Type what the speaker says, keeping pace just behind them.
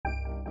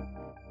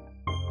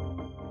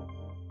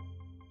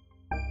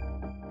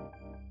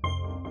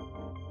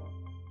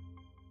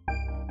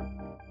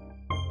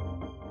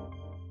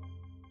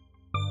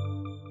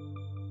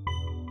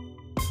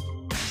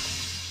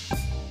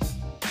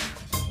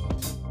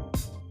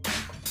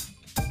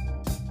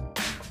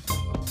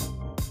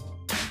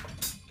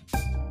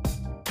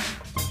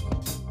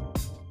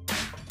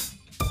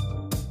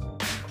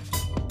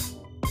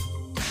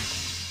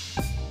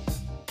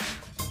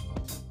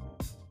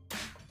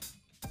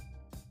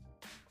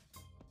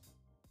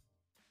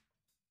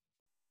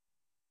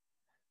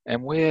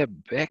And we're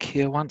back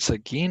here once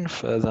again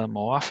for the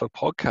Moafa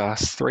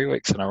podcast, 3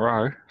 weeks in a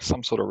row,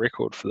 some sort of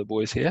record for the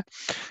boys here.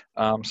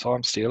 So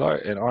I'm Stilo,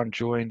 and I'm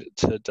joined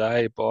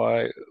today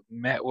by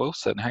Matt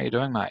Wilson. How you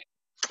doing, mate?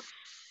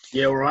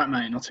 Yeah, all right,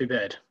 mate. Not too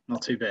bad.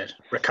 Not too bad.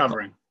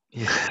 Recovering.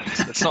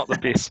 It's not the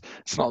best.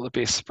 It's not the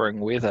best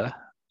spring weather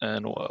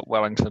in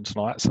Wellington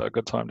tonight, so a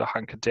good time to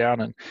hunker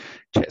down and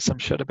chat some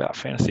shit about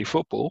fantasy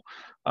football.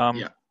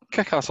 Yeah.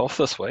 Kick us off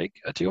this week.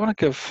 Do you want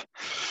to give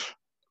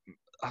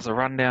us a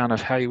rundown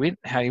of how you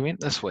went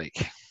this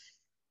week?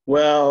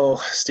 Well,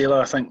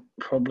 Stilo, I think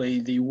probably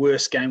the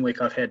worst game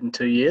week I've had in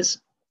 2 years.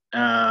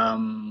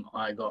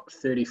 I got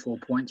 34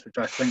 points, which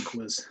I think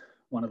was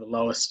one of the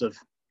lowest of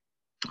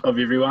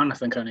everyone. I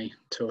think only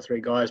 2 or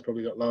 3 guys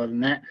probably got lower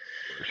than that.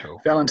 Sure.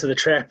 Fell into the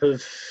trap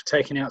of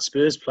taking out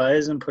Spurs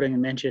players and putting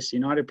in Manchester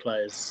United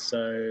players. So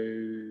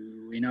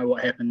we know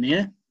what happened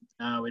there.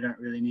 We don't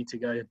really need to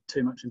go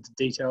too much into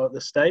detail at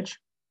this stage.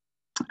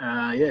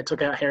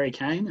 Took out Harry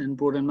Kane and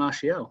brought in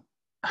Martial.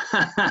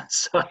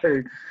 So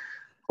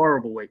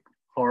horrible week.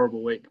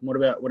 What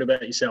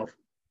about yourself?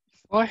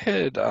 I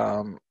had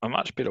a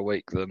much better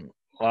week than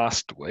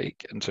last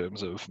week in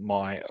terms of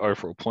my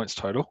overall points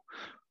total.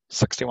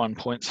 61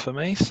 points for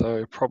me,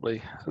 so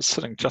probably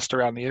sitting just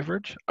around the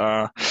average.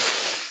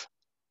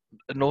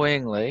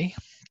 Annoyingly,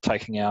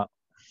 taking out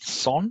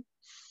Son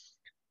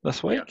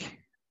this week.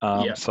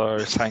 So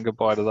saying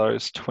goodbye to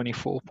those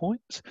 24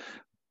 points.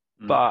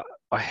 But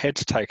I had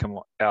to take him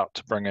out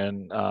to bring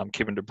in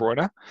Kevin De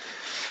Bruyne,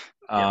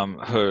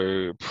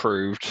 who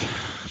proved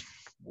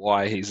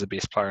why he's the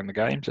best player in the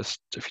game.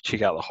 Just if you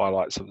check out the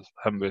highlights of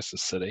him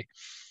versus City,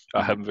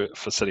 him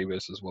for City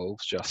versus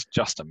Wolves,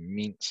 just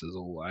immense as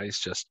always.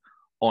 Just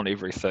on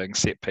everything,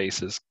 set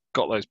pieces.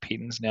 Got those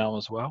pens now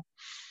as well.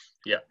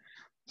 Yeah.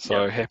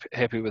 So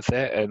happy with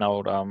that, and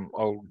old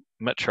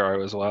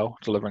Mitro as well,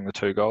 delivering the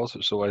 2 goals,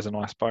 which is always a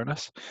nice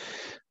bonus.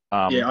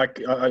 I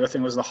think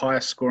it was the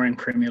highest scoring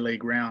Premier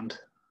League round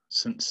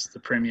since the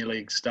Premier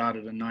League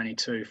started in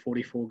 '92,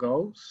 44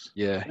 goals.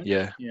 Yeah.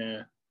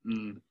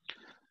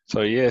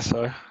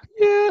 So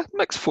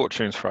mixed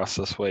fortunes for us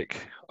this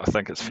week, I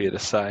think it's fair to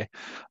say.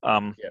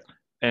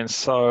 And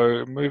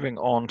so moving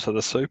on to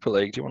the Super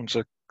League, do you want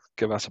to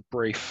give us a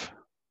brief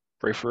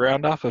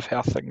roundup of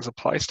how things are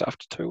placed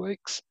after 2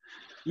 weeks?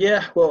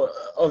 Yeah, well,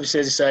 obviously,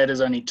 as you say, it is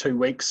only 2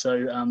 weeks,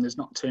 so there's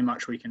not too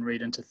much we can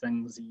read into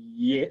things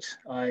yet,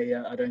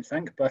 I don't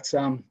think. But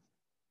sort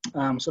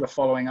of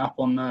following up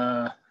on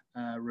the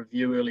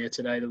review earlier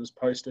today that was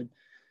posted,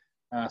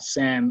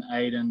 Sam,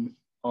 Aidan,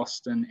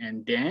 Austin,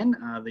 and Dan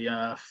are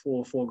the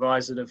four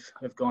guys that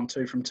have gone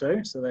 2 from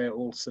 2. So they're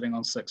all sitting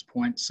on 6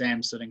 points.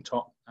 Sam sitting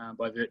top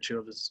by virtue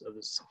of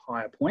his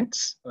higher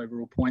points,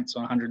 overall points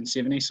on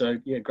 170. So,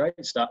 yeah, great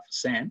start for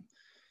Sam.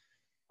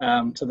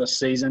 To this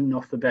season,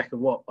 off the back of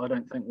what I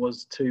don't think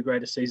was too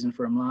great a season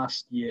for him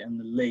last year in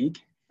the league.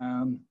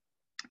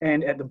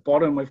 And at the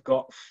bottom, we've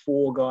got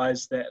 4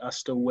 guys that are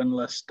still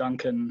winless: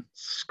 Duncan,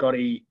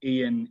 Scotty,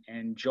 Ian,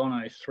 and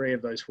Jono. 3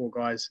 of those 4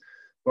 guys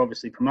were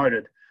obviously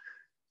promoted.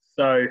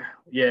 So,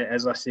 yeah,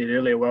 as I said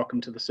earlier,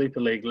 welcome to the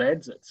Super League,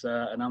 lads. It's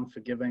an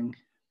unforgiving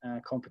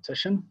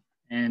competition.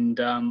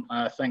 And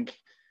I think,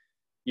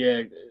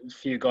 a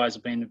few guys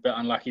have been a bit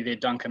unlucky there.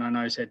 Duncan, I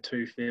know, has had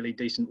 2 fairly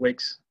decent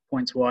weeks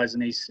points-wise,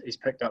 and he's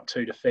picked up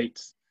 2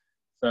 defeats.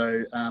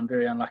 So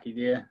very unlucky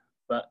there.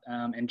 But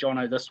and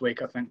Jono this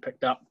week, I think,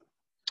 picked up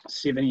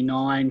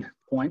 79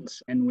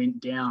 points and went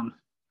down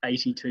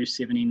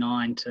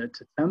 82-79 to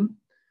Tim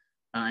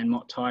and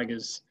Mott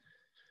Tigers.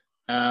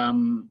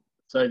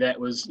 So that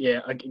was,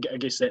 I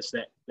guess that's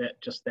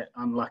that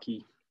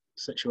unlucky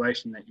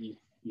situation that you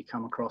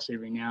come across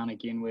every now and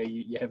again, where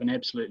you have an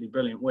absolutely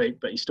brilliant week,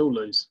 but you still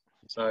lose.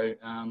 So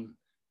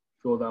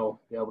sure they'll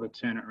be able to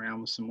turn it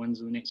around with some wins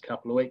in the next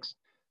couple of weeks.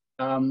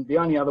 The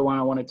only other one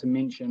I wanted to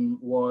mention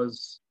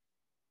was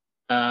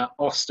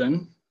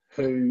Austin,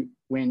 who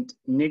went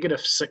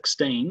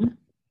 -16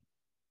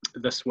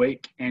 this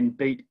week and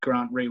beat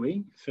Grant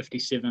Rewe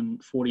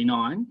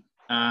 57-49.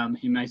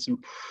 He made some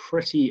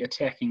pretty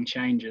attacking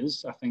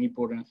changes. I think he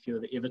brought in a few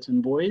of the Everton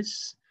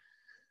boys,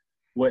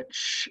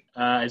 which,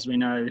 as we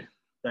know,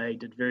 they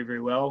did very,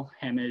 very well.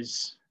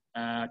 Hammers,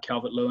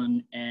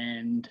 Calvert-Lewin,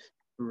 and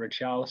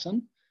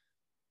Richarlison.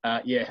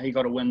 He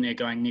got a win there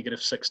going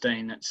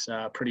 -16. That's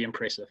pretty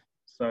impressive.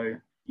 So,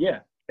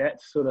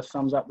 that sort of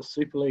sums up the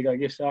Super League, I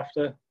guess,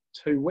 after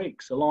 2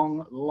 weeks. A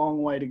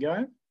long way to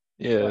go.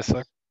 Yeah,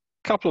 so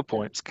couple of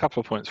points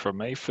from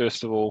me.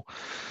 First of all,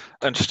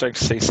 interesting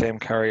to see Sam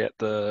Curry at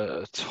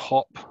the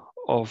top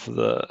of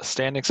the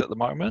standings at the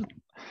moment.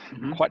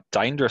 Mm-hmm. Quite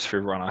dangerous for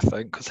everyone, I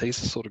think, because he's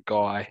the sort of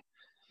guy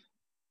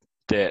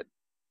that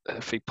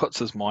if he puts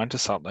his mind to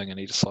something and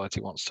he decides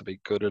he wants to be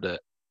good at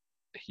it,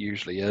 he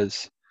usually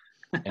is.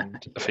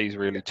 And if he's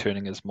really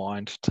turning his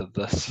mind to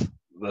this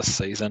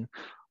season,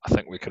 I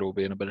think we could all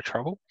be in a bit of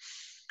trouble.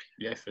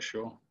 Yeah, for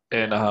sure.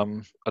 And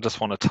I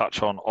just want to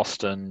touch on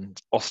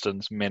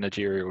Austin's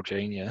managerial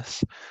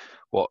genius.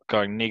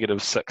 Going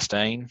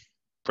 -16,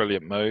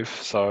 brilliant move.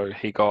 So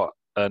he got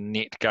a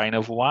net gain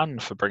of 1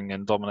 for bringing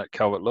in Dominic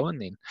Calvert-Lewin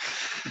then.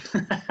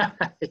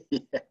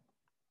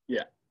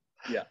 Yeah.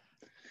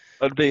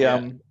 It'd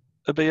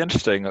be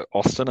interesting,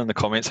 Austin, in the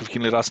comments if you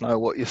can let us know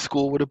what your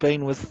score would have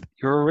been with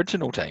your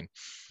original team.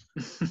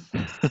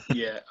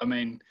 Yeah, I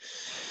mean,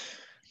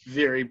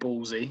 very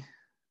ballsy.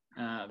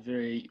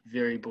 Very,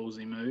 very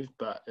ballsy move,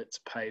 but it's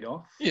paid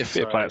off. Yeah,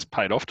 fair play. It's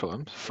paid off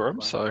for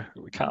him, so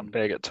we can't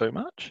bag it too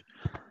much.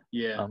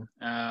 Yeah,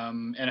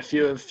 and a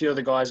few of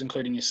the guys,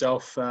 including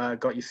yourself,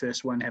 got your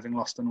first win having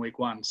lost in week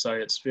 1. So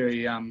it's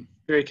very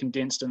very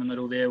condensed in the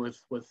middle there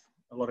with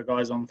a lot of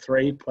guys on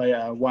 3 play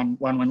one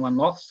win, 1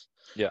 loss.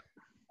 Yeah.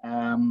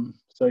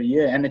 So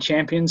yeah, and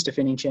the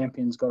defending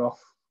champions got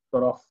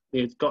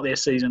their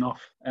season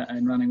off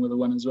and running with a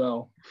win as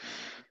well.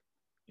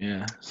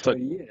 Yeah. So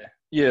yeah.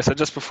 Yeah, so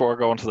just before I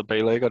go on to the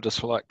B-League, I'd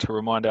just like to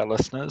remind our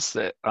listeners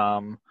that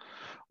I'm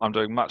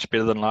doing much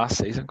better than last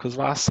season, because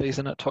last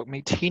season it took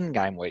me 10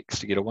 game weeks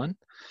to get a win.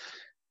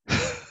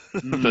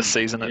 This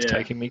season it's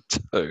taking me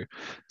 2.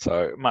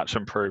 So much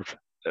improved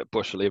at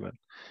Bush 11.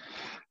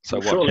 So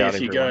well, surely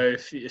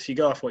if you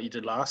go off what you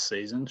did last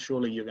season,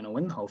 surely you're going to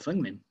win the whole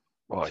thing then.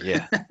 Oh,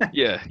 yeah.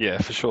 yeah,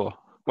 for sure.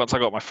 Once I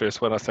got my first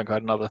win, I think I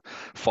had another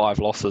 5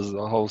 losses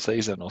the whole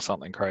season or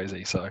something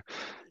crazy. So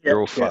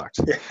you're all fucked.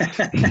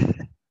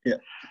 Yeah.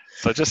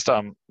 So just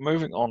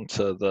moving on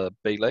to the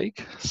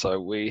B-League. So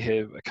we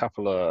have a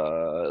couple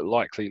of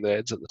likely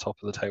lads at the top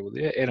of the table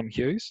there. Adam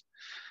Hughes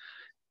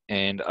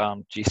and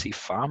Jesse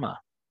Farmer.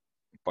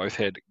 Both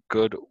had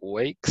good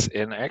weeks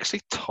and actually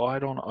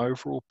tied on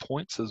overall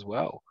points as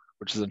well,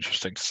 which is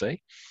interesting to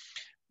see.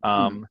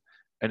 And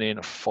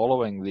then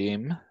following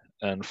them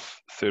in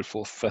 3rd,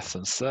 4th, 5th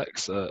and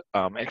 6th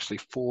are actually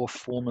 4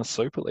 former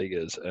Super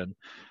Leaguers, and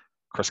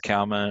Chris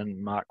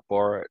Cowman, Mark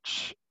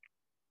Boric,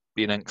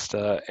 Ben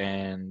Inkster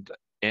and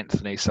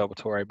Anthony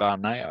Salvatore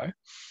Barneo.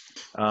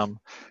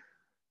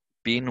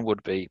 Ben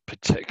would be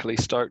particularly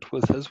stoked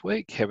with his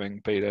week,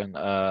 having beaten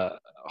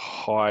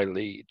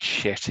highly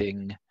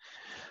chatting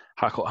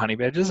Harcourt Honey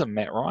Badgers and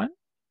Matt Ryan.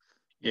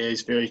 Yeah,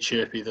 he's very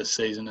chirpy this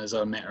season as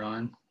Matt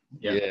Ryan.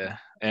 Yeah.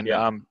 And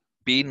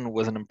Ben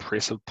with an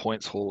impressive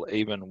points haul,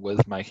 even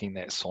with making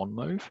that Son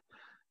move.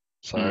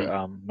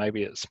 So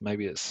maybe it's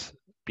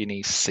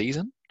Benny's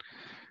season.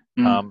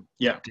 Down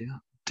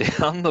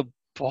the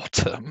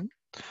bottom.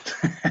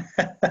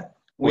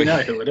 we know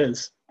who it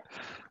is.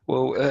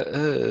 Well, it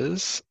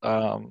is.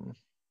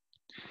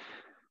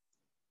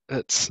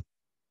 It's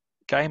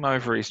Game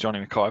Over. He's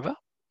Johnny McIver.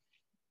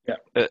 Yeah.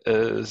 It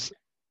is,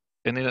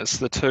 and then it's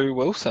the 2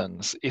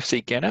 Wilsons: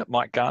 FC Gannett,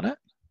 Mike Garnett,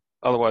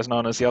 otherwise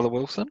known as the other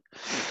Wilson,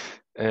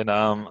 and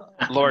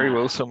Laurie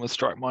Wilson with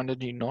Strike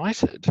Minded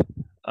United.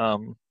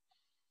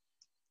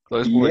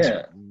 Those boys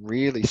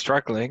really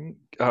struggling.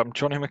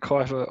 Johnny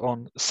McIver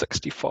on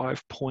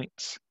 65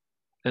 points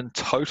in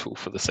total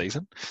for the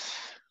season.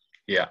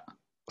 Yeah.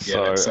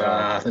 So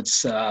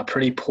that's a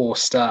pretty poor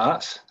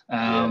start.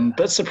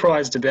 Bit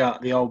surprised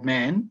about the old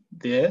man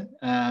there.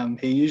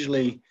 He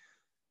usually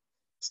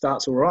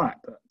starts all right,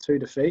 but 2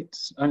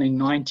 defeats, only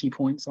 90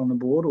 points on the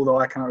board, although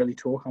I can't really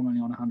talk. I'm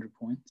only on 100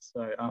 points.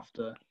 So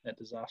after that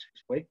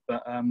disastrous week.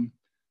 But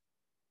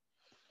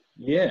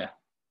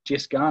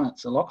Jess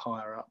Garnett's a lot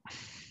higher up.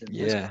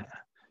 Yeah.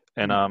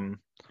 And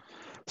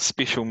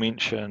special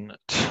mention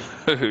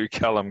to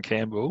Callum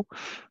Campbell,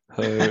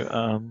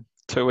 who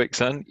 2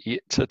 weeks in,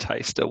 yet to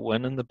taste a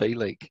win in the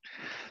B-League.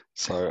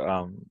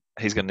 So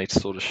he's going to need to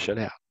sort of shit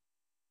out.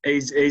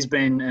 He's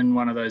been in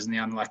one of those in the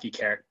unlucky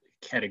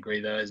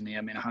category, though, isn't he?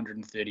 I mean,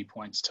 130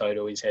 points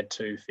total. He's had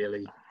 2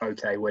 fairly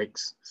okay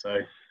weeks. So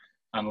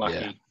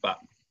unlucky, but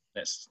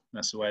that's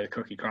the way the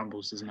cookie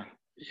crumbles, isn't it?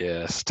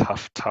 Yeah, it's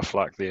tough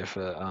luck there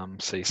for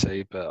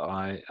CC, but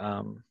I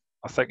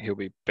think he'll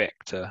be back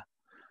to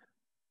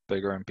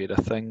bigger and better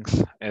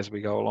things as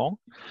we go along.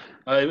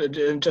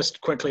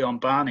 Just quickly on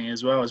Barney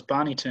as well, has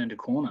Barney turned a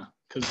corner?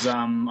 Because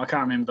I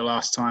can't remember the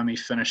last time he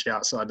finished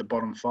outside the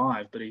bottom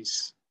 5, but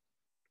he's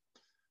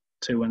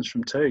 2 wins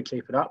from 2.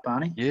 Keep it up,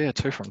 Barney. Yeah,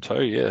 2 from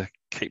 2. Yeah,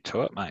 keep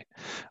to it, mate.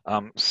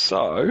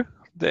 So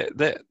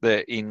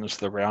that ends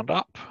the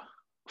roundup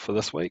for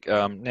this week.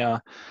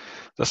 Now,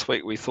 this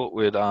week we thought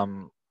we'd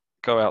go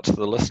out to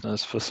the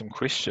listeners for some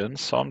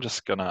questions. So I'm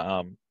just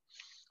gonna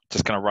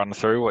run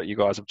through what you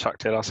guys have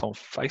chucked at us on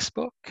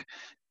Facebook,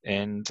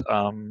 and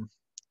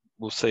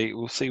we'll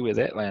see where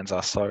that lands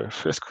us. So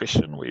first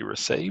question we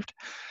received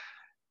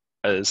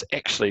is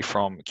actually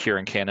from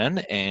Kieran Cannon,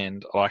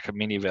 and like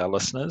many of our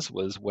listeners,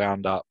 was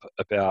wound up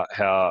about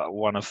how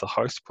one of the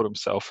hosts put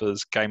himself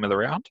as game of the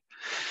round.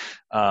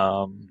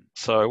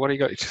 So what do you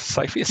got to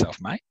say for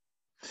yourself, mate?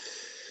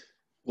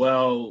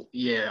 Well,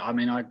 yeah, I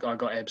mean, I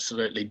got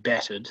absolutely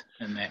battered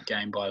in that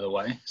game, by the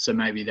way. So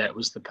maybe that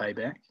was the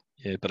payback.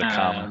 Yeah, bit of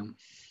karma.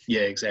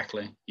 Yeah,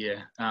 exactly.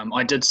 Yeah,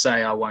 I did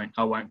say I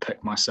won't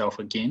pick myself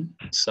again.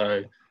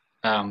 So,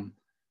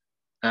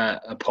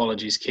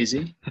 apologies,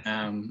 Kizzy.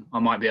 I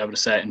might be able to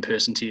say it in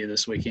person to you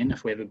this weekend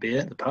if we have a beer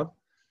at the pub.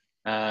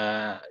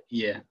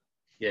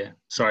 Yeah.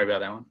 Sorry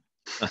about that one.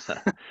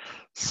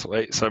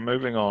 Sweet. So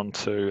moving on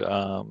to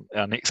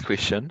our next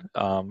question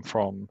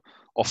from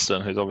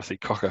Austin, who's obviously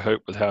cock a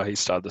hoop with how he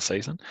started the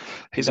season.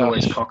 He's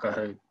always cock a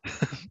hoop.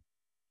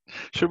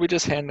 Should we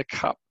just hand the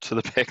cup to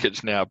the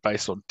package now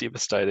based on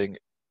devastating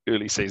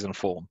early season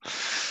form?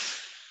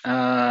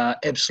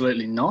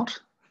 Absolutely not.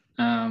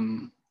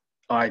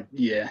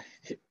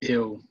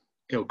 He'll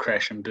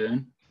crash and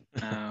burn.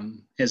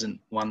 Hasn't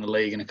won the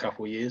league in a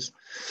couple of years.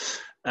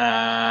 No.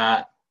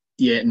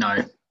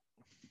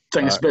 I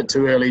think it's a bit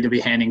too early to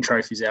be handing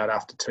trophies out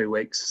after 2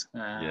 weeks.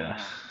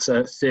 It's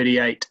a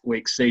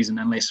 38-week season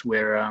unless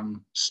we're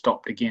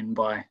stopped again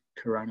by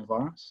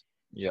coronavirus.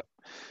 Yep.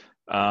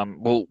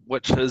 Well,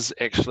 which is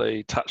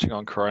actually touching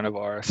on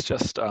coronavirus,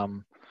 just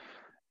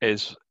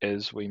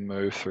as we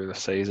move through the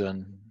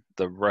season,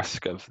 the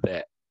risk of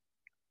that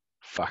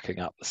fucking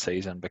up the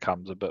season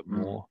becomes a bit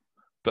more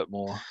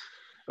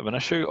of an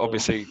issue.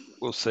 Obviously,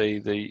 we'll see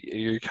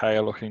the UK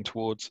are looking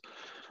towards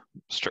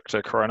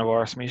stricter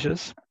coronavirus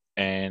measures,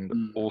 and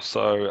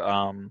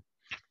also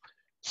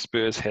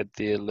Spurs had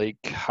their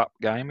League Cup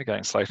game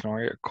against Leyton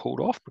Orient called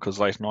off because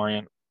Leyton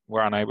Orient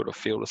were unable to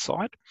field a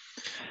side.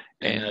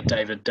 And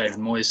David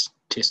Moyes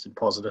tested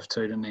positive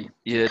too, didn't he?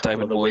 Yeah,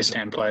 David Moyes, West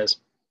Ham players.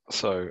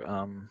 So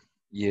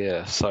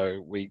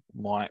so we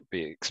might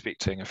be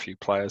expecting a few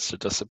players to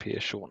disappear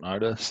short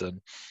notice and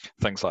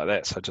things like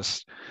that. So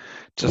just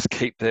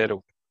keep that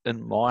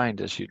in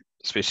mind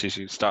especially as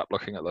you start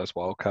looking at those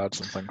wild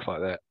cards and things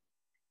like that.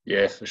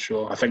 Yeah, for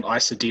sure. I think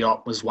Issa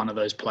Diop was one of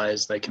those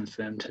players they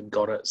confirmed had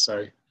got it.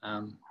 So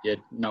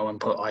no one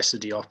put Issa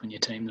Diop in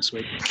your team this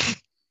week.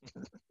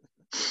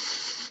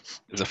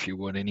 There's a few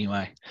would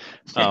anyway.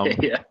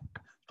 Yeah,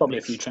 probably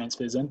a few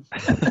transfers in.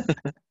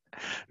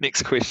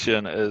 Next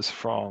question is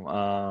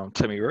from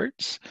Timmy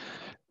Roots.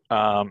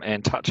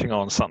 And touching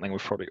on something we've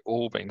probably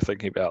all been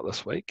thinking about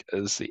this week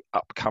is the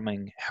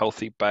upcoming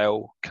Healthy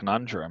Bale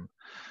conundrum.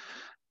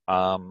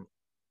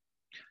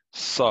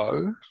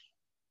 So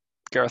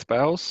Gareth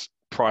Bale's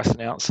price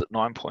announced at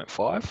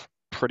 9.5.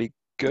 Pretty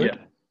good. Yeah.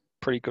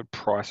 Pretty good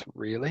price,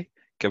 really,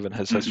 given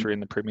his history in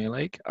the Premier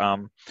League.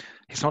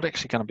 He's not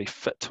actually going to be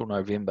fit till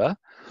November.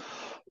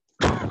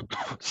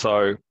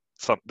 So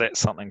that's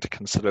something to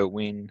consider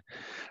when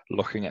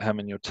looking at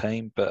him in your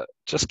team. But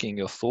just getting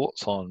your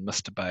thoughts on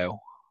Mr. Bale.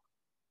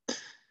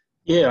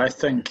 Yeah, I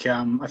think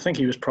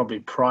he was probably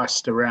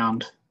priced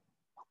around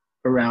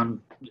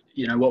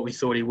what we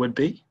thought he would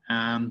be.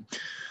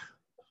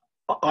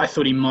 I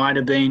thought he might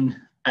have been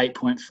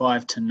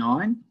 8.5 to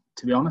 9,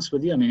 to be honest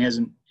with you. I mean,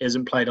 he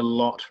hasn't played a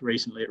lot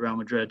recently at Real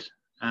Madrid,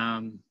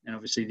 and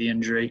obviously the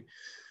injury.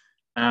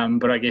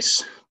 But I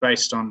guess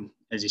based on,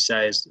 as you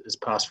say, his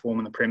past form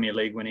in the Premier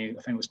League when I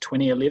think it was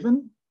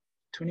 2011,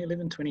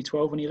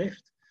 2012 when he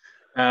left.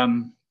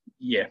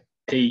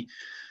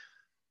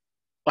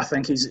 I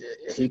think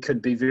he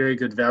could be very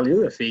good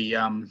value if he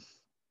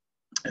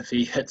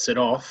hits it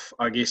off.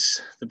 I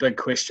guess the big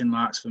question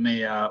marks for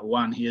me are,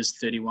 one, he is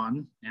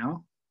 31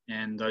 now,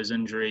 and those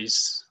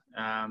injuries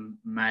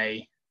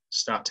may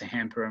start to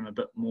hamper him a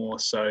bit more.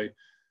 So,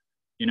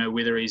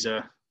 whether he's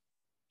a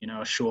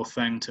sure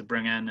thing to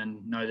bring in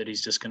and know that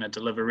he's just going to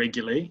deliver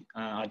regularly,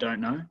 I don't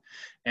know.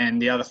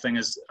 And the other thing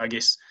is, I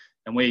guess,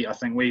 and I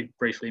think we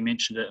briefly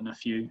mentioned it in a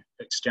few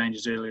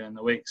exchanges earlier in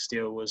the week,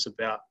 Steele, was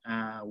about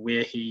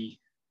where he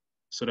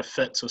sort of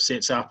fits or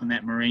sets up in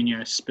that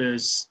Mourinho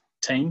Spurs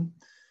team,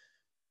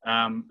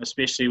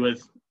 especially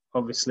with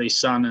obviously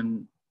Son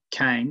and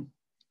Kane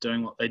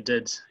doing what they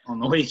did on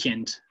the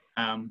weekend.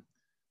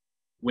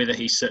 Whether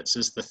he sits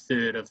as the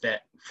third of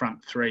that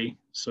front three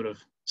sort of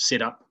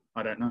setup,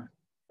 I don't know.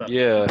 But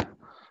yeah,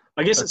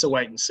 I guess it's a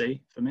wait and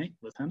see for me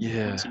with him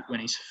when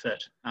he's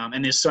fit.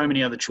 And there's so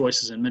many other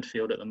choices in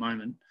midfield at the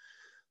moment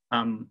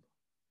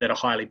that are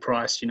highly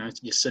priced. Your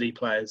City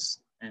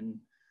players and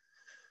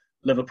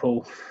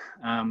Liverpool,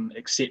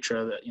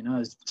 etc. That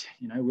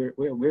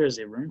where is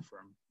there room for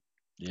him?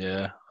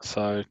 Yeah,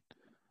 so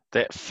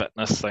that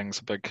fitness thing's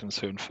a big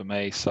concern for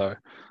me. So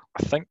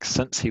I think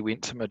since he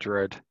went to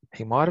Madrid,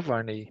 it might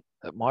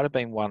have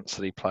been once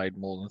that he played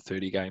more than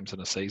 30 games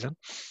in a season.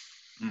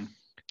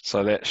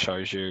 So that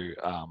shows you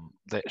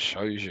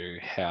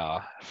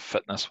how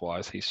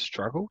fitness-wise he's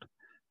struggled.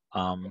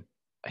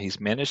 He's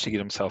managed to get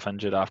himself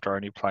injured after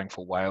only playing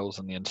for Wales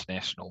in the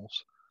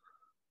internationals.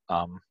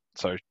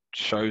 So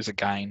shows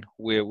again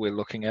where we're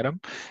looking at him.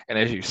 And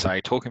as you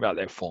say, talking about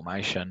that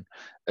formation,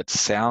 it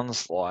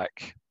sounds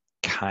like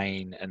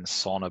Kane and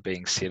Son are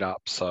being set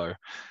up. So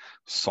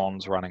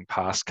Son's running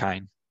past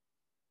Kane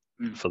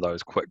for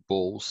those quick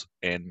balls.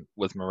 And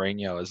with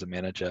Mourinho as a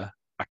manager,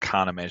 I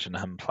can't imagine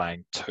him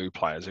playing two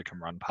players who can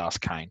run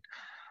past Kane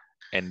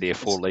and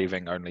therefore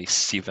leaving only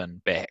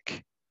 7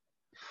 back.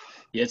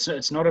 Yeah,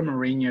 it's not a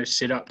Mourinho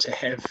setup to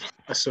have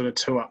a sort of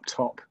 2 up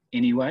top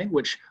anyway,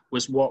 which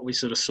was what we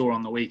sort of saw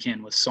on the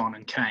weekend with Son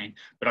and Kane.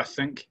 But I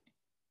think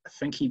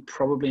he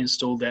probably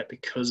installed that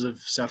because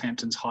of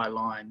Southampton's high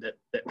line that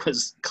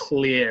was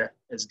clear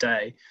as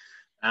day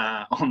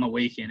on the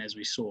weekend, as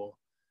we saw.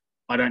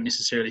 I don't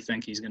necessarily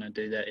think he's going to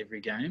do that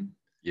every game.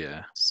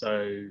 Yeah.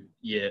 So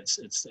yeah, it's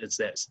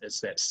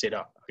that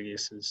setup, I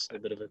guess, is a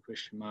bit of a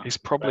question mark. He's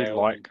probably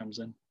Bale when it comes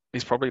in.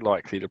 He's probably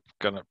likely to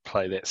going to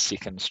play that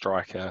second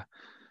striker,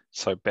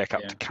 so back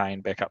up Yeah. to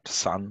Kane, back up to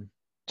Son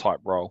type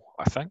role,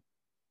 I think.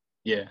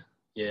 Yeah,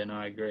 no,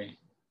 I agree.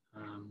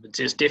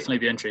 It's definitely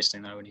be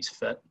interesting though when he's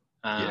fit,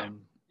 and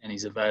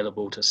he's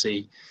available to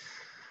see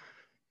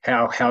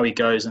how he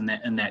goes in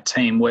that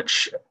team.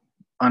 Which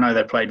I know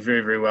they played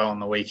very, very well on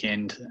the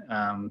weekend,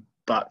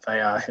 but they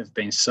have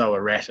been so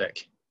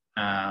erratic.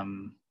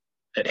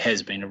 It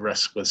has been a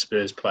risk with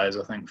Spurs players,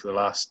 I think, for the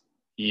last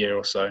year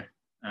or so.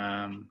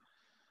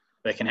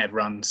 They can have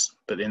runs,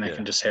 but then they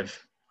can just have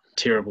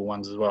terrible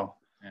ones as well.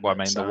 And well, I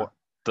mean,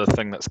 the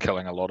thing that's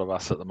killing a lot of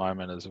us at the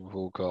moment is we've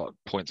all got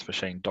points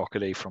machine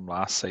Doherty from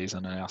last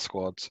season in our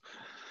squads.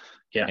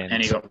 Yeah,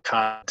 and he got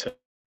cut too.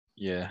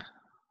 Yeah.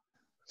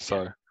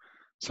 So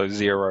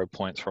 0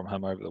 points from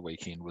him over the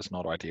weekend was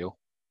not ideal.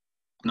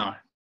 No,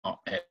 not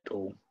at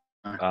all.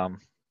 No.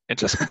 And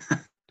just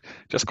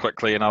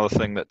quickly, another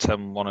thing that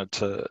Tim wanted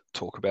to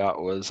talk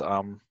about was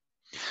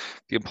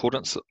the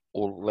importance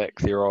or lack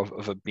thereof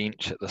of a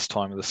bench at this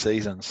time of the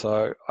season.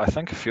 So I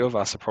think a few of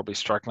us are probably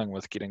struggling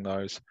with getting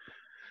those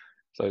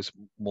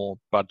more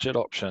budget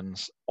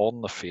options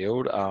on the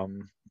field,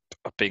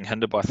 being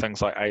hindered by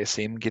things like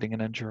ASM getting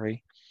an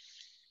injury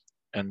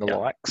and the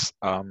likes.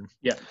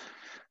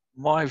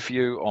 My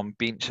view on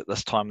bench at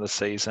this time of the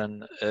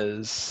season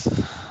is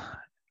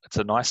it's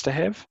a nice to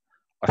have.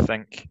 I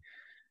think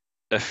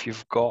if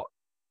you've got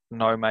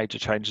no major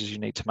changes you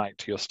need to make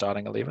to your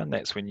starting 11,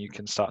 that's when you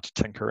can start to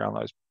tinker around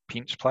those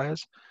bench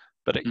players.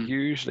 But it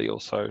usually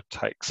also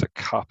takes a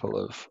couple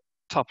of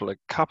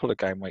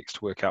game weeks to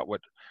work out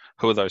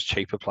who are those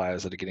cheaper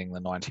players that are getting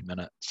the 90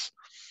 minutes.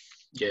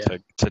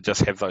 To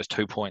just have those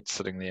 2 points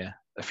sitting there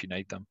if you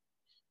need them.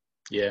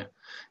 Yeah.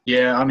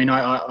 I mean,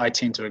 I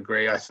tend to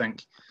agree. I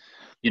think,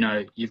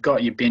 you've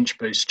got your bench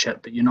boost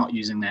chip, but you're not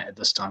using that at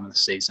this time of the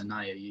season,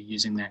 are you? You're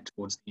using that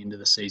towards the end of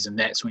the season.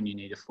 That's when you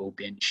need a full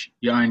bench.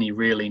 You only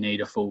really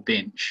need a full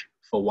bench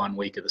for 1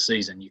 week of the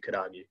season, you could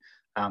argue.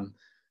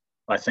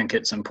 I think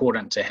it's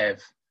important to have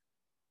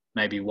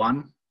maybe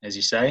one, as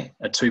you say,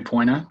 a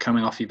 2-pointer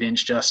coming off your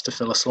bench just to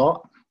fill a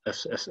slot.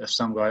 If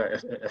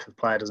a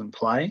player doesn't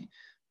play,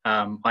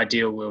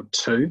 ideal world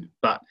 2,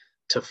 but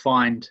to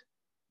find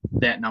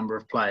that number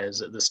of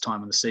players at this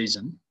time of the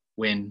season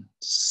when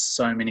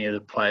so many of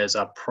the players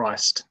are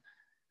priced,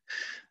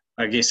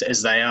 I guess,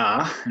 as they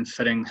are, and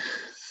fitting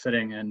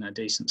in a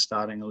decent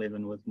starting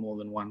 11 with more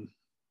than one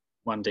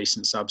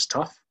decent sub's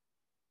tough.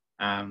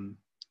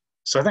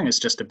 So I think it's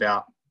just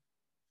about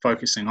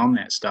focusing on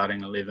that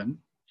starting 11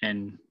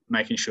 and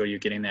making sure you're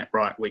getting that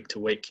right week to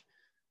week.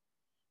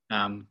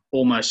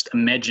 Almost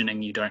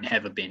imagining you don't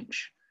have a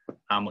bench,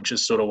 which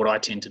is sort of what I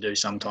tend to do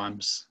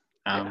sometimes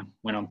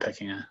when I'm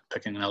picking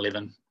an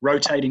 11.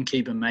 Rotating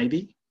keeper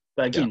maybe,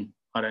 but again,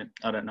 I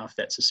don't know if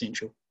that's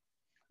essential.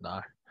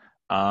 No.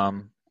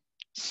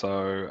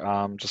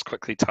 So just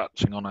quickly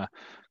touching on a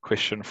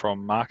question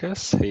from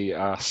Marcus. He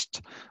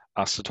asked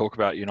us to talk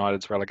about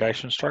United's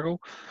relegation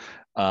struggle.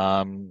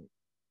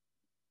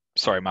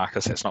 Sorry,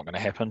 Marcus, that's not going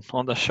to happen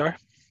on this show.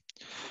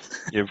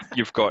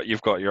 You've got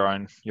your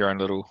own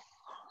little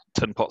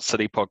Tin Pot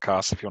City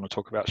podcast if you want to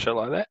talk about shit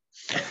like that.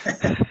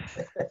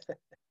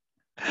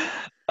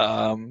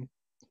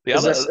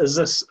 Is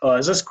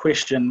this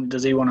question?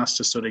 Does he want us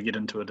to sort of get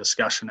into a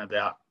discussion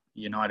about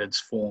United's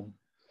form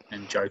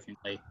and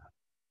jokingly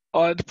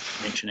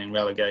mentioning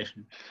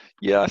relegation?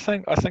 Yeah, I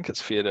think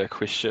it's fair to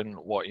question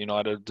what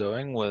United are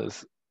doing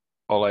with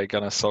Ole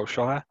Gunnar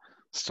Solskjaer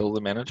still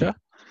the manager.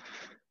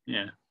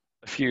 Yeah.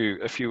 If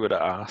you were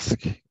to ask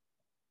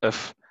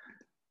if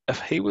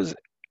he was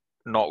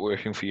not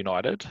working for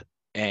United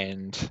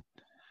and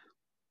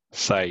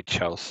say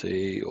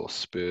Chelsea or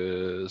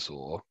Spurs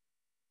or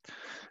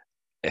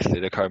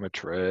Atletico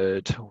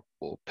Madrid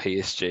or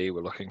PSG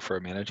were looking for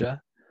a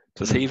manager,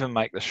 does he even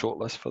make the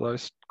shortlist for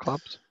those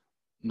clubs?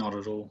 Not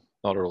at all.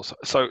 Not at all.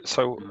 So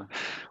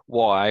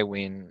why,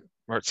 when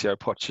Maurizio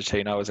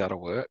Pochettino is out of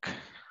work,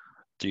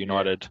 do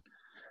United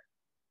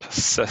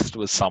persist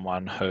with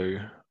someone who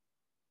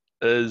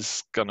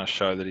is going to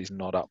show that he's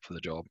not up for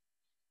the job?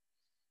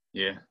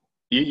 Yeah.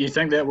 You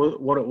think that was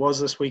what it was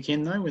this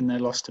weekend though, when they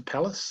lost to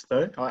Palace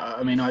though?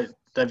 I mean,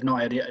 they've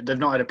not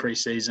had a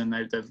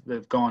pre-season.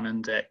 They've gone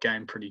into that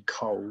game pretty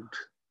cold.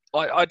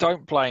 I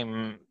don't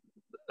blame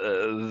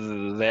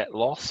that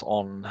loss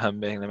on him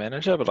being the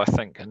manager, but I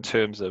think in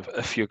terms of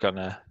if you're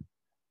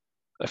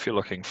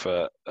looking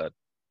for a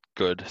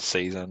good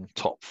season,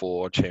 top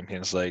 4,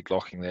 Champions League,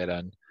 locking that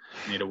in,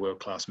 you need a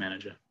world-class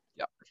manager.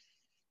 Yeah.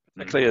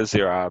 Particularly as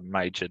there are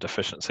major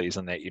deficiencies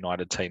in that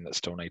United team that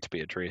still need to be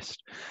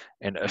addressed.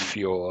 And if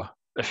you're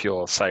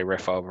say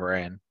Rafael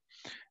Varane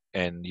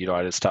and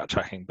United start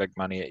chucking big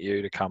money at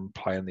you to come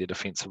play in their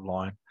defensive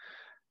line,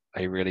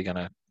 are you really going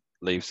to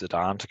leave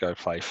Zidane to go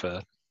play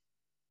for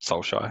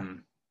Solskjaer?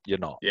 You're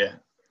not. Yeah.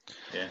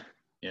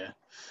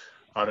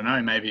 I don't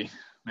know. Maybe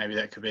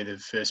that could be the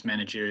first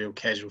managerial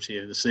casualty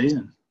of the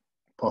season.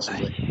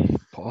 Possibly.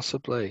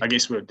 Possibly. I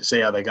guess we'll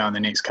see how they go in the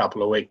next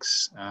couple of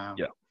weeks.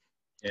 Yeah.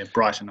 Yeah,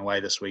 Brighton away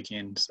this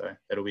weekend, so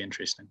that'll be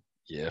interesting.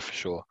 Yeah, for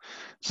sure.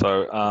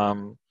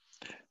 So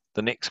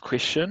the next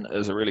question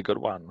is a really good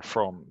one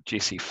from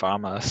Jesse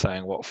Farmer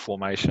saying, what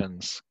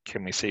formations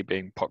can we see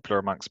being popular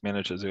amongst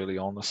managers early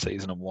on this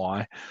season and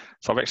why?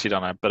 So I've actually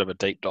done a bit of a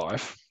deep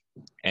dive,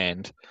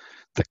 and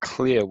the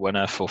clear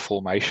winner for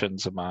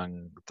formations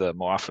among the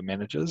Moafa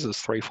managers is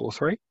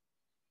 3-4-3,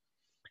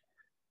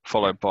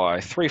 followed by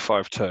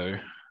 3-5-2,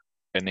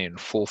 and then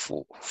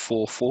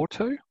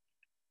 4-4-2,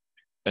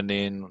 and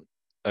then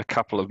a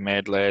couple of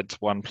mad lads,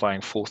 one playing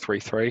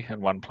 4-3-3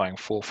 and one playing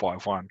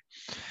 4-5-1.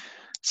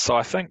 So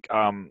I think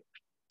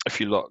if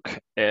you look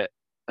at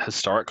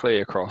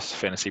historically across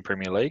Fantasy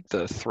Premier League,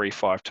 the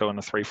 3-5-2 and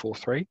the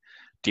 3-4-3,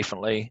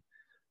 definitely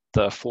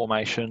the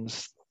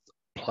formations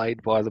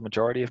played by the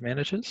majority of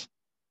managers.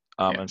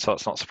 And so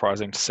it's not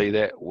surprising to see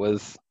that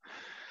with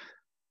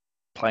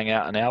playing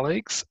out in our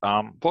leagues.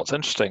 What's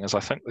interesting is I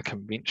think the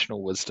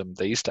conventional wisdom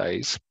these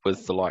days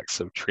with the likes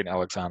of Trent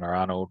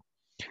Alexander-Arnold,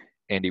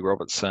 Andy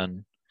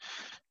Robertson,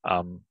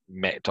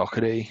 Matt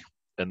Doherty,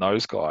 and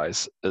those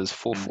guys is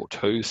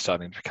 4-4-2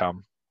 starting to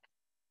become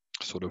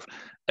sort of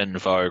in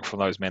vogue from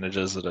those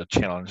managers that are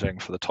challenging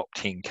for the top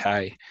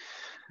 10k.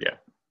 Yeah.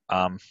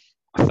 I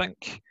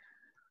think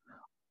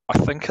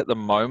at the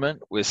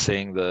moment we're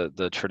seeing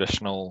the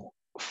traditional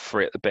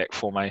three at the back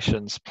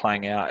formations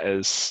playing out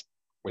as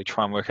we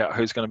try and work out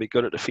who's going to be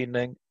good at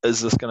defending.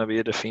 Is this going to be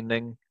a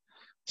defending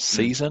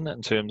season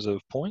in terms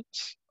of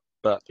points?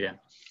 But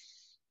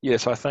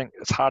so I think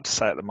it's hard to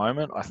say at the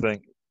moment. I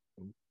think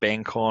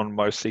bank on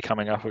mostly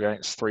coming up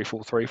against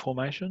 3-4-3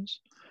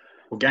 formations.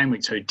 Well, game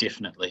week 2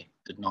 definitely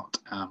did not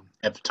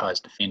advertise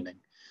defending.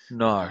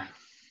 No.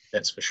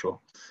 That's for sure.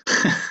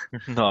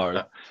 No.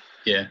 But,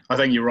 yeah, I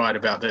think you're right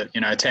about the,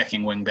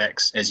 attacking wing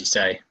backs, as you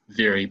say,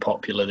 very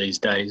popular these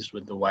days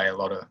with the way a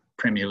lot of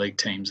Premier League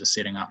teams are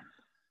setting up.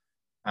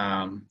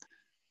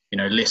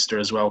 Leicester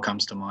as well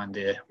comes to mind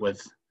there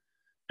with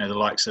the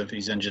likes of,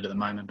 he's injured at the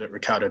moment, but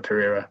Ricardo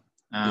Pereira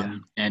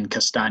and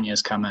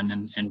Castaña's come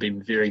in and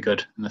been very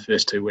good in the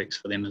first 2 weeks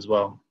for them as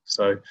well.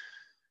 So,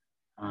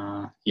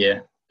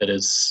 it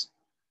is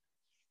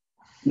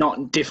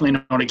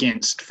definitely not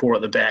against 4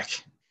 at the back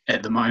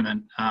at the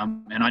moment.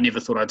 And I never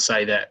thought I'd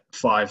say that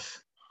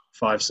 6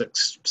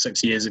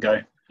 years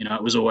ago.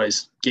 It was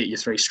always get your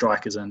 3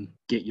 strikers in,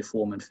 get your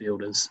 4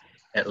 midfielders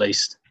at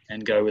least,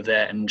 and go with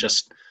that and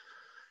just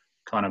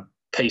kind of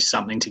piece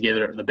something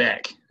together at the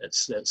back.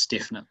 It's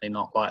definitely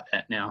not like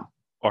that now.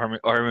 I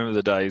remember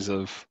the days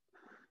of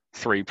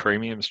 3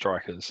 premium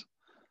strikers.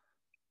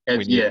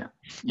 When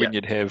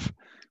you'd have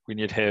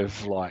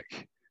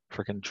like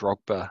freaking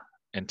Drogba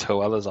and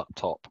 2 others up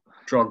top.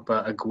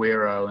 Drogba,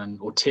 Aguero,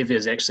 or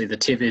Tevez. Actually, the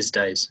Tevez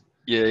days.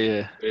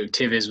 Yeah.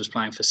 Tevez was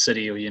playing for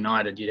City or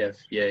United. You'd have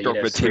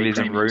Drogba, Tevez,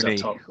 and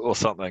Rooney or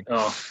something.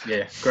 Oh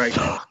yeah, great.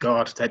 Oh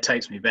God, that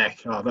takes me back.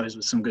 Oh, those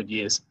were some good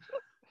years.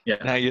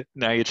 Yeah.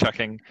 Now you're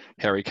chucking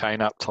Harry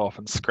Kane up top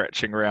and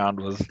scratching around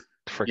with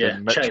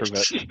freaking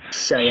Mitrovic.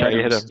 Shea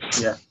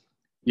Adams.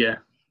 Yeah.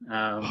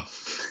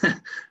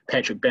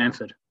 Patrick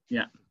Bamford.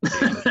 Yeah.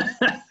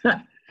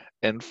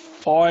 And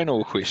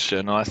final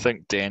question, I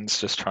think Dan's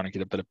just trying to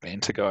get a bit of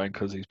banter going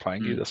because he's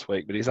playing you this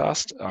week, but he's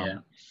asked,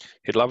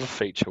 he'd love a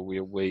feature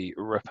where we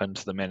rip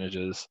into the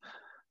managers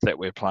that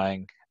we're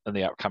playing in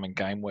the upcoming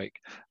game week.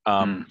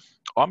 I'm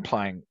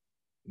playing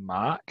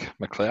Mark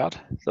McLeod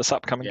this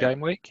upcoming game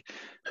week.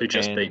 Who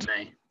just beat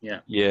me. Yeah,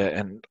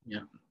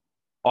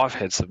 I've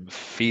had some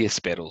fierce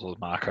battles with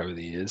Mark over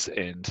the years,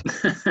 and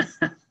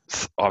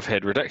I've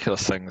had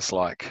ridiculous things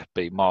like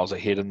be miles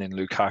ahead and then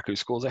Lukaku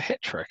scores a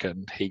hat-trick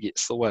and he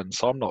gets the win.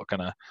 So I'm not going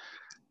to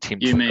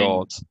tempt the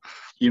gods.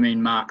 You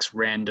mean Mark's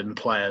random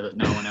player that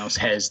no one else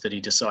has that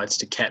he decides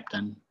to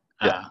captain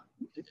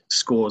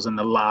scores in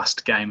the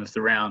last game of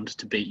the round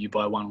to beat you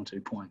by 1 or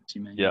 2 points,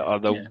 you mean?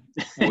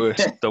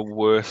 The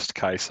worst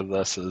case of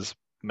this is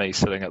me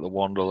sitting at the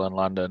Wandle in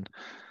London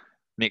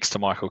next to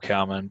Michael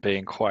Cowman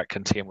being quite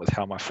content with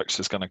how my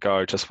fixture's going to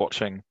go, just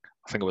watching,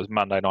 I think it was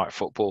Monday Night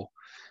Football,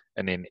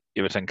 and then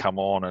Everton come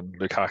on and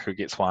Lukaku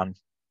gets one,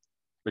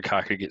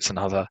 Lukaku gets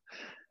another,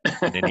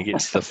 and then he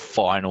gets the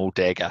final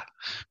dagger.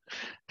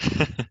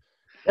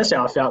 That's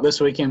how I felt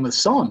this weekend with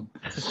Son.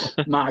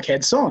 Mark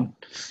had Son.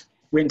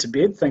 Went to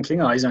bed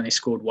thinking, he's only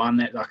scored 1,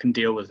 that I can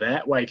deal with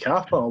that. Wake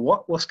up,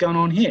 what's going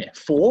on here?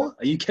 4?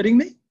 Are you kidding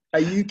me?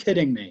 But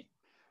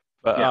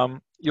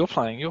you're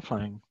playing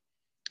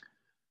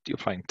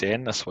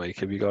Dan this week.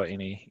 Have you got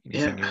anything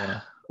you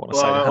want to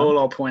say to him? All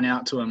I'll point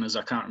out to him is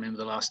I can't remember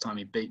the last time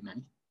he beat me.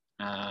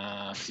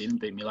 He didn't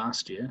beat me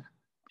last year,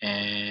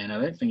 and I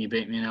don't think he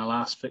beat me in our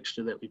last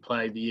fixture that we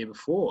played the year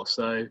before.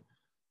 So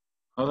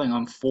I think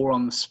I'm 4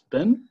 on the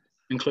spin,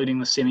 including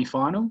the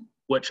semi-final,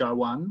 which I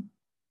won,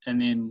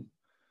 and then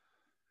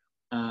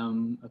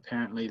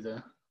apparently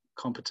the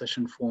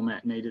competition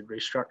format needed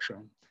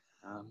restructuring.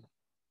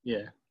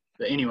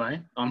 But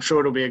anyway, I'm sure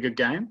it'll be a good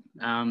game.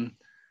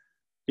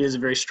 He is a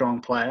very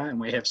strong player, and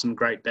we have some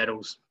great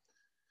battles.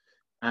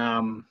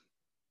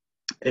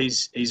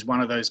 he's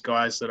one of those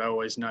guys that I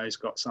always know has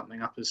got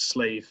something up his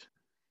sleeve,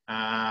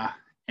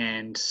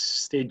 and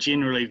they're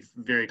generally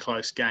very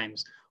close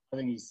games. I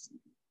think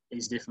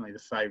he's definitely the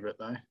favourite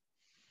though,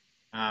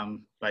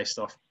 based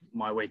off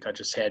my week I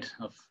just had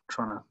of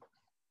trying to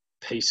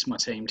piece my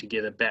team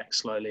together back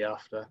slowly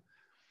after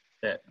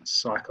that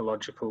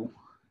psychological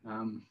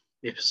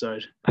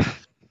episode.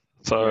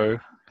 So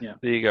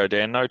there you go,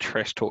 Dan. No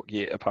trash talk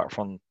yet, apart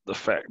from the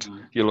fact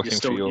you're looking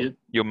for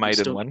your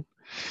maiden win.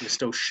 You're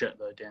still shit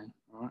though, Dan.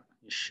 All right,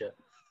 you're shit.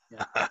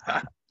 Yeah.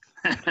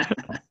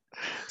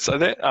 So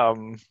that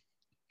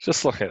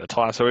just looking at the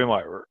time, so we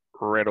might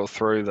rattle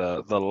through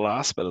the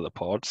last bit of the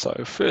pod.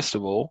 So first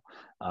of all,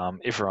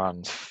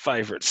 everyone's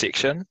favourite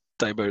section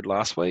debuted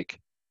last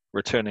week,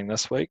 returning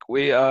this week.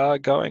 We are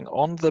going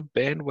on the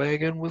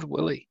bandwagon with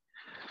Willie.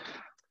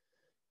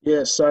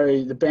 Yeah,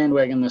 so the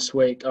bandwagon this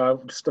week, I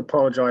just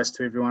apologise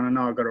to everyone. I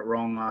know I got it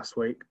wrong last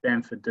week.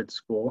 Bamford did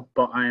score,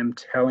 but I am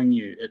telling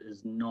you, it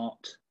is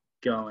not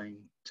going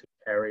to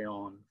carry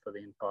on for the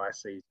entire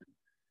season.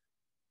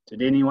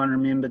 Did anyone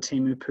remember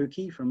Timu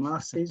Puki from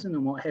last season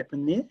and what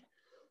happened there?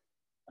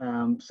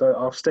 So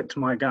I'll stick to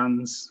my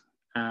guns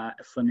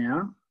for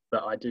now,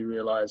 but I do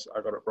realise I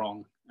got it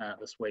wrong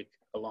this week,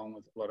 along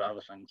with a lot of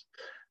other things.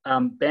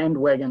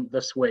 Bandwagon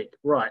this week.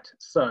 Right,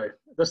 so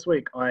this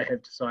week I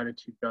have decided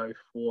to go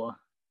for,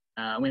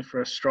 I went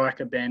for a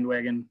striker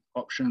bandwagon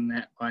option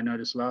that I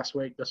noticed last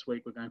week. This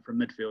week we're going for a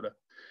midfielder.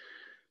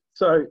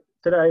 So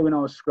today when I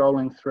was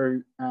scrolling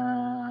through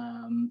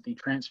the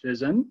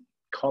transfers in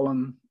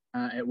column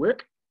at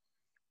work,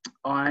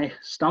 I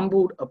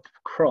stumbled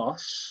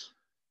across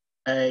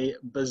a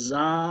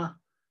bizarre,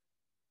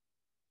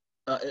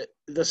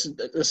 this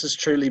is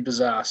truly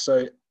bizarre.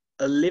 So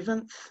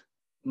 11th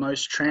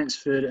most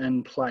transferred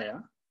in player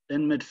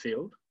in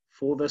midfield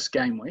for this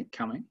game week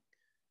coming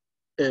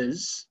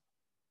is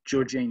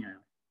Jorginho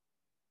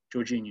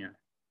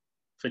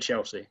for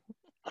Chelsea.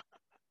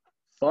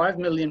 £5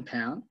 million,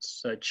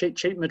 so cheap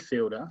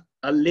midfielder,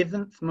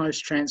 11th most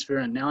transfer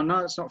in. Now I know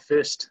it's not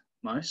first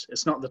most,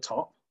 it's not the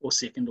top or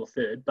second or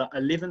third, but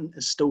 11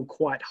 is still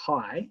quite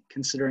high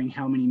considering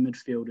how many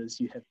midfielders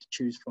you have to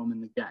choose from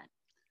in the game.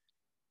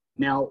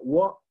 Now,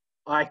 what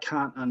I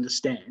can't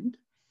understand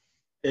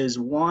is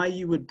why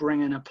you would bring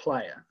in a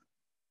player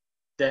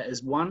that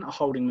is, one, a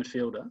holding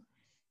midfielder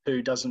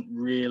who doesn't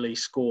really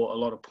score a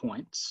lot of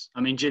points.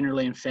 I mean,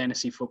 generally in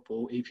fantasy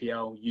football,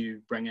 EPL,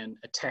 you bring in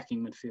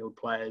attacking midfield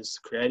players,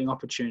 creating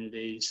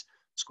opportunities,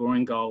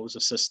 scoring goals,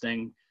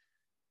 assisting.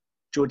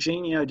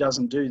 Jorginho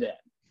doesn't do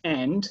that.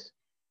 And,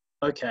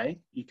 okay,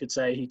 you could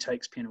say he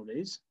takes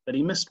penalties, but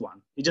he missed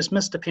one. He just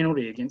missed a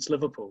penalty against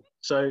Liverpool.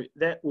 So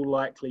that will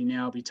likely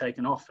now be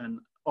taken off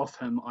him,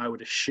 I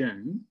would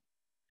assume,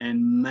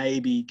 and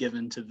maybe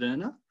given to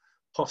Werner,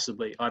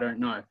 possibly, I don't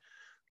know.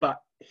 But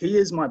he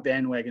is my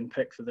bandwagon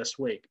pick for this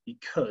week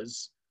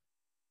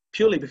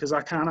purely because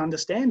I can't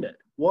understand it.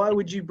 Why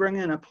would you bring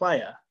in a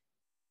player?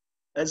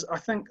 As I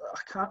think,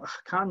 I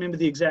can't remember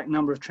the exact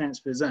number of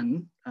transfers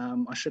in.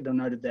 I should have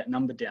noted that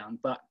number down,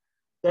 but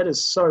that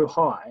is so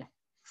high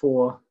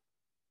for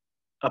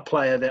a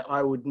player that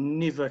I would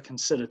never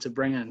consider to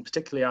bring in,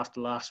 particularly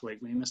after last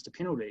week when he missed a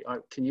penalty.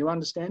 Can you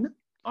understand it?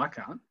 I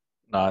can't.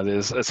 No,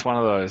 it's one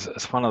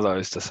of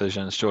those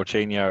decisions.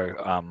 Jorginho,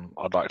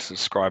 I'd like to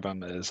describe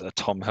him as a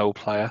Tom Hill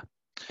player.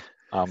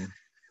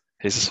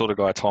 He's the sort of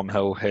guy Tom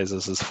Hill has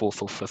as his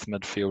fourth or fifth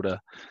midfielder,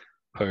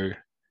 who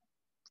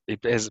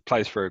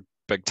plays for a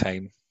big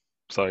team,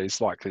 so he's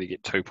likely to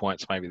get 2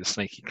 points, maybe the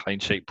sneaky clean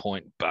sheet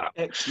point. But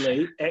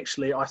actually,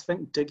 I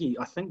think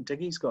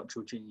Diggy's got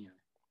Jorginho.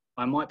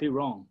 I might be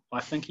wrong. I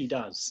think he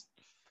does.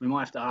 We might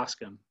have to ask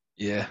him.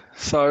 Yeah.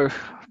 So.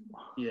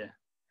 Yeah.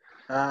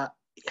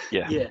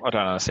 Yeah, I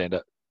don't understand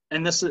it.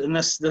 And that's the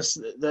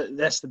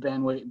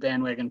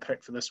bandwagon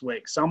pick for this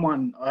week.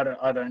 Someone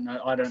I don't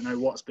know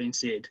what's been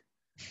said.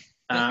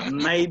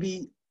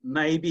 Maybe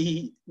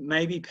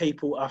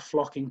people are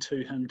flocking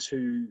to him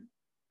to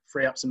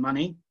free up some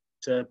money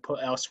to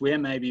put elsewhere,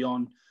 maybe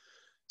on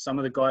some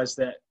of the guys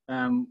that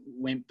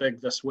went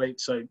big this week.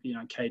 So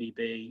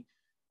KDB,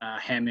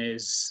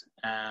 James.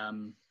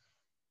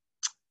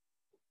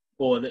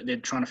 Or that they're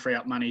trying to free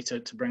up money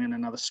to bring in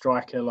another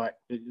striker, like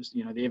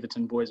the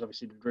Everton boys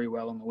obviously did very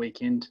well on the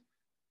weekend.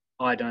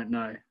 I don't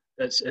know.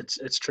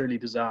 It's truly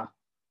bizarre.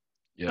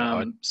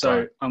 Yeah.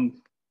 So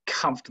I'm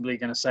comfortably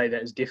going to say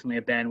that is definitely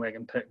a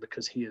bandwagon pick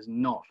because he is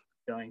not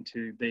going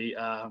to be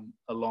a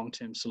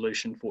long-term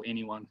solution for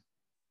anyone.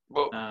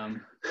 Well,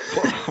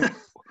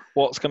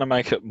 what's going to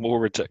make it more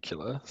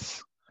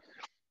ridiculous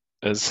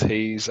is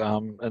he's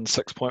in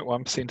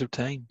 6.1% of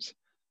teams.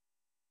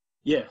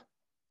 Yeah.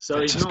 So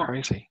that's he's not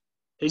crazy.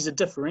 He's a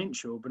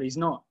differential, but he's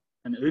not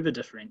an uber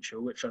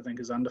differential, which I think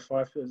is under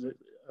 5%.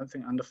 I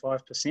think under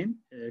 5%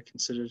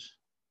 considered.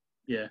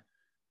 Yeah,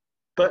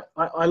 but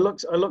I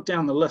looked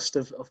down the list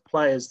of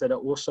players that are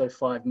also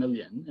 5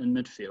 million in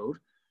midfield,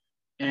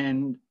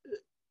 and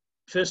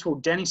first of all,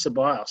 Danny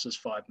Ceballos is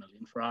 5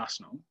 million for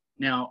Arsenal.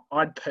 Now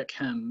I'd pick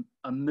him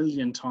a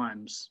million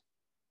times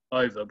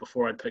over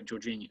before I'd pick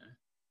Jorginho.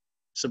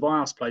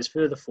 Ceballos plays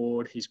further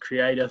forward. He's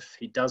creative.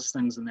 He does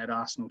things in that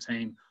Arsenal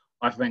team.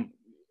 I think,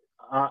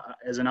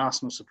 as an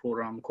Arsenal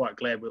supporter, I'm quite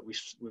glad that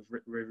we've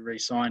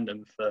re-signed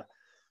him for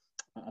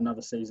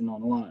another season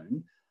on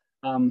loan.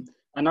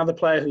 Another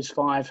player who's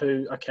 5,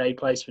 who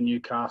plays for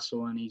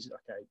Newcastle, and he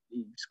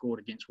scored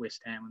against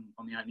West Ham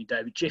on the opening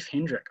day. But Jeff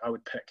Hendrick, I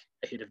would pick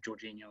ahead of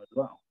Jorginho as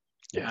well.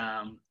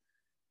 Yeah.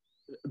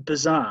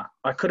 Bizarre.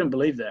 I couldn't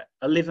believe that.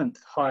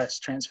 11th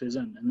highest transfers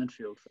in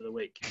midfield for the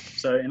week.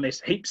 So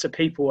unless heaps of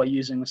people are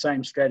using the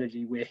same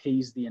strategy where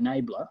he's the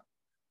enabler,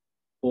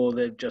 or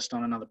they're just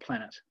on another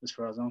planet, as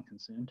far as I'm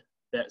concerned.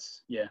 That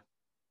is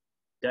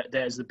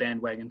the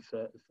bandwagon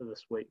for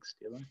this week,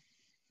 Stilo.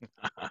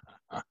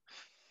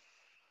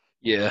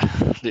 Yeah,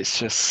 let's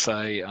just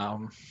say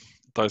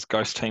those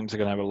ghost teams are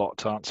going to have a lot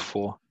to answer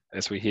for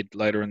as we head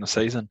later in the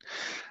season.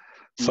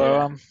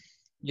 So,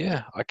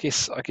 I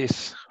guess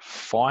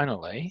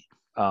finally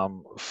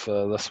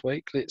for this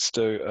week, let's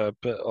do a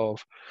bit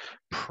of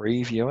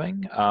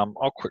previewing.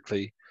 I'll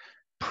quickly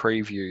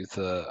preview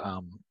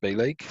the B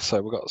League.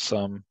 So we've got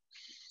some.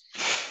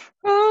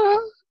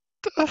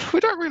 We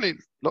don't really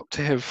look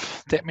to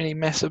have that many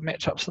massive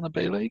matchups in the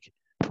B League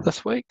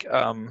this week.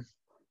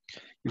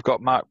 You've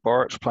got Mark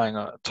Boric playing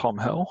Tom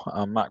Hill.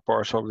 Mark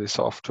Boric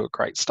obviously off to a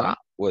great start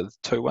with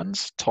 2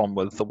 wins. Tom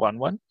with the 1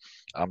 win.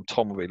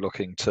 Tom will be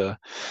looking to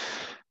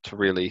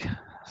really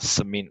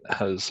cement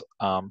his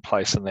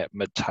place in that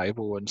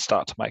mid-table and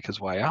start to make his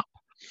way up.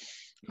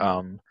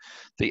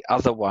 The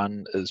other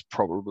one is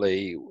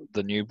probably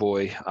the new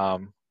boy,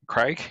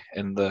 Craig,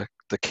 and the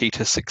key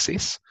to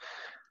success,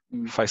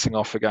 facing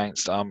off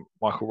against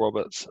Michael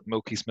Roberts,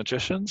 Milky's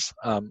Magicians.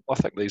 I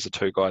think these are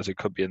 2 guys who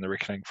could be in the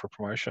reckoning for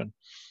promotion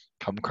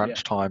come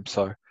crunch time.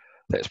 So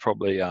that's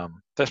probably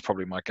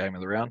my game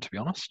of the round, to be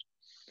honest,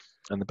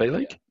 in the B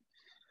League.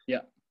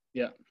 Yeah.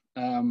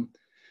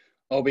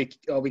 I'll be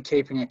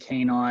keeping a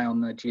keen eye on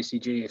the Jesse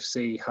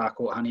GFC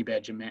Harcourt Honey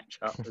Badger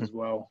matchup as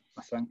well.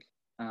 I think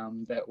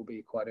that will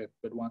be quite a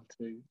good one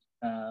to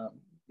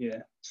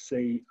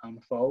see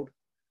unfold.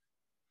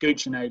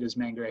 Goochinator's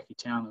Mangaraki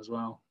Town as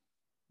well.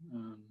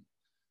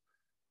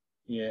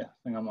 I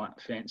think I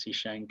might fancy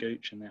Shane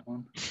Gooch in that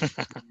one.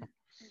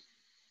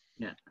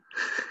 Yeah.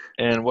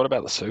 And what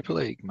about the Super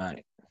League,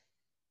 mate?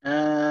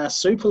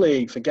 Super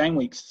League for game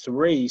week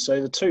 3.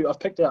 So I've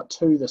picked out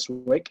 2 this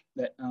week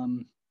that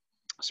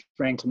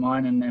sprang to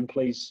mind, and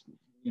please,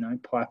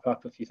 pipe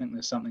up if you think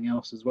there's something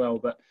else as well.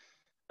 But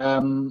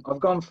I've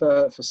gone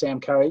for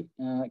Sam Curry,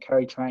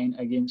 Curry Train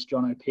against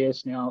John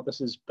O'Pearce. Now,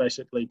 this is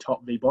basically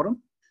top v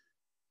bottom.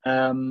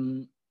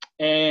 And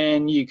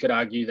you could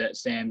argue that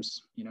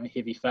Sam's,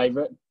 heavy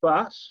favourite,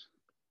 but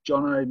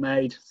Jono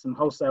made some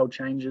wholesale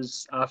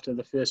changes after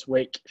the first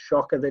week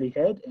shocker that he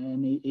had,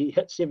 and he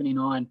hit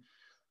 79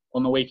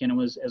 on the weekend and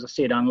was, as I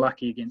said,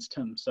 unlucky against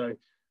him. So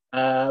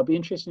it'll be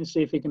interesting to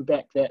see if he can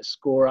back that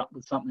score up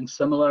with something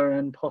similar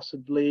and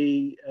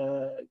possibly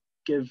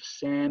give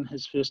Sam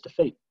his first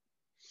defeat.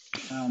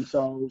 That's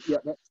one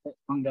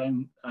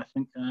game I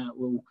think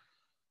we'll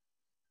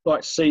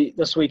like to see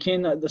this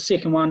weekend. The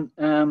second one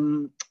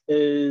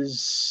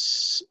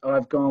is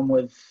I've gone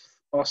with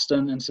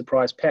Austin and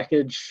Surprise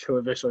Package, who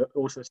have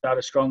also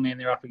started strongly, and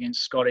they're up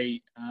against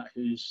Scotty,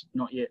 who's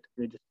not yet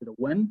registered a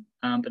win.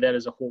 But that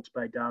is a Hawke's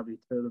Bay derby.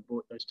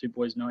 Those 2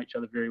 boys know each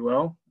other very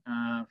well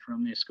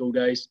from their school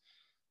days.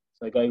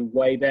 So they go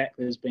way back.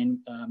 There's been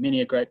many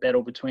a great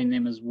battle between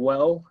them as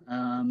well.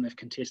 They've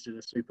contested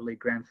a Super League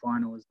Grand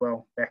Final as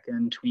well back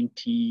in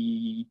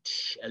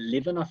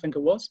 2011, I think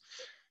it was.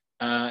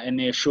 And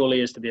there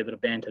surely is to be a bit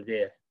of banter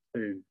there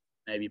too,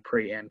 maybe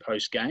pre and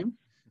post game.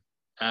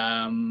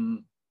 I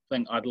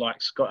think I'd like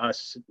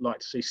to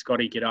see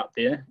Scotty get up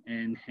there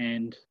and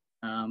hand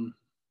the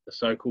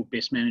so-called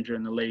best manager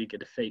in the league a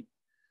defeat.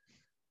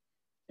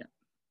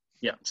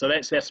 Yeah. So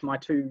that's my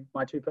two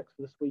picks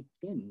for this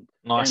weekend.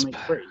 Nice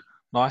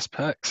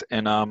picks.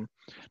 And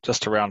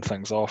just to round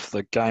things off,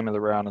 the game of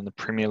the round in the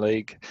Premier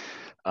League,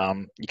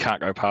 you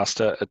can't go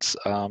past it. It's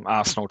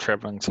Arsenal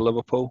travelling to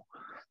Liverpool.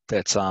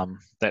 That's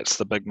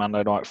the big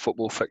Monday night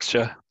football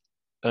fixture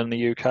in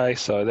the UK.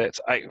 So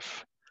that's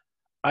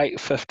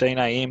 8:15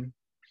 a.m.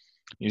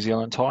 New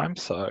Zealand time.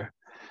 So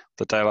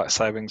the daylight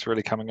savings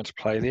really coming into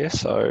play there.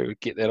 So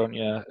get that on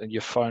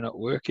your phone at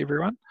work,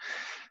 everyone.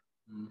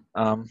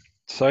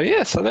 So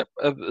that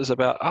is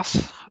about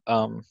us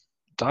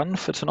done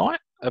for tonight.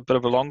 A bit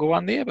of a longer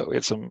one there, but we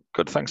had some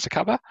good things to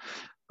cover.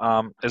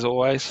 As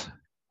always,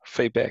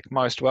 feedback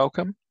most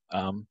welcome.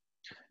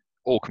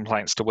 All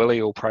complaints to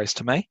Willie, all praise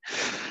to me.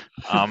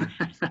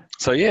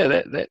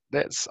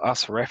 That's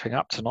us wrapping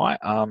up tonight.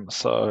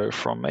 So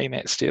from me,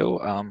 Matt Steele,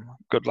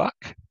 good luck.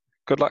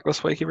 Good luck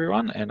this week,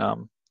 everyone, and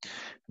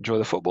enjoy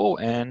the football.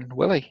 And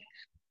Willie.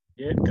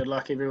 Yeah, good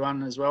luck,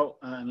 everyone, as well,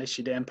 unless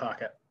you Dan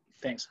Parker.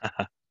 Thanks.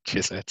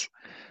 Cheers, lads.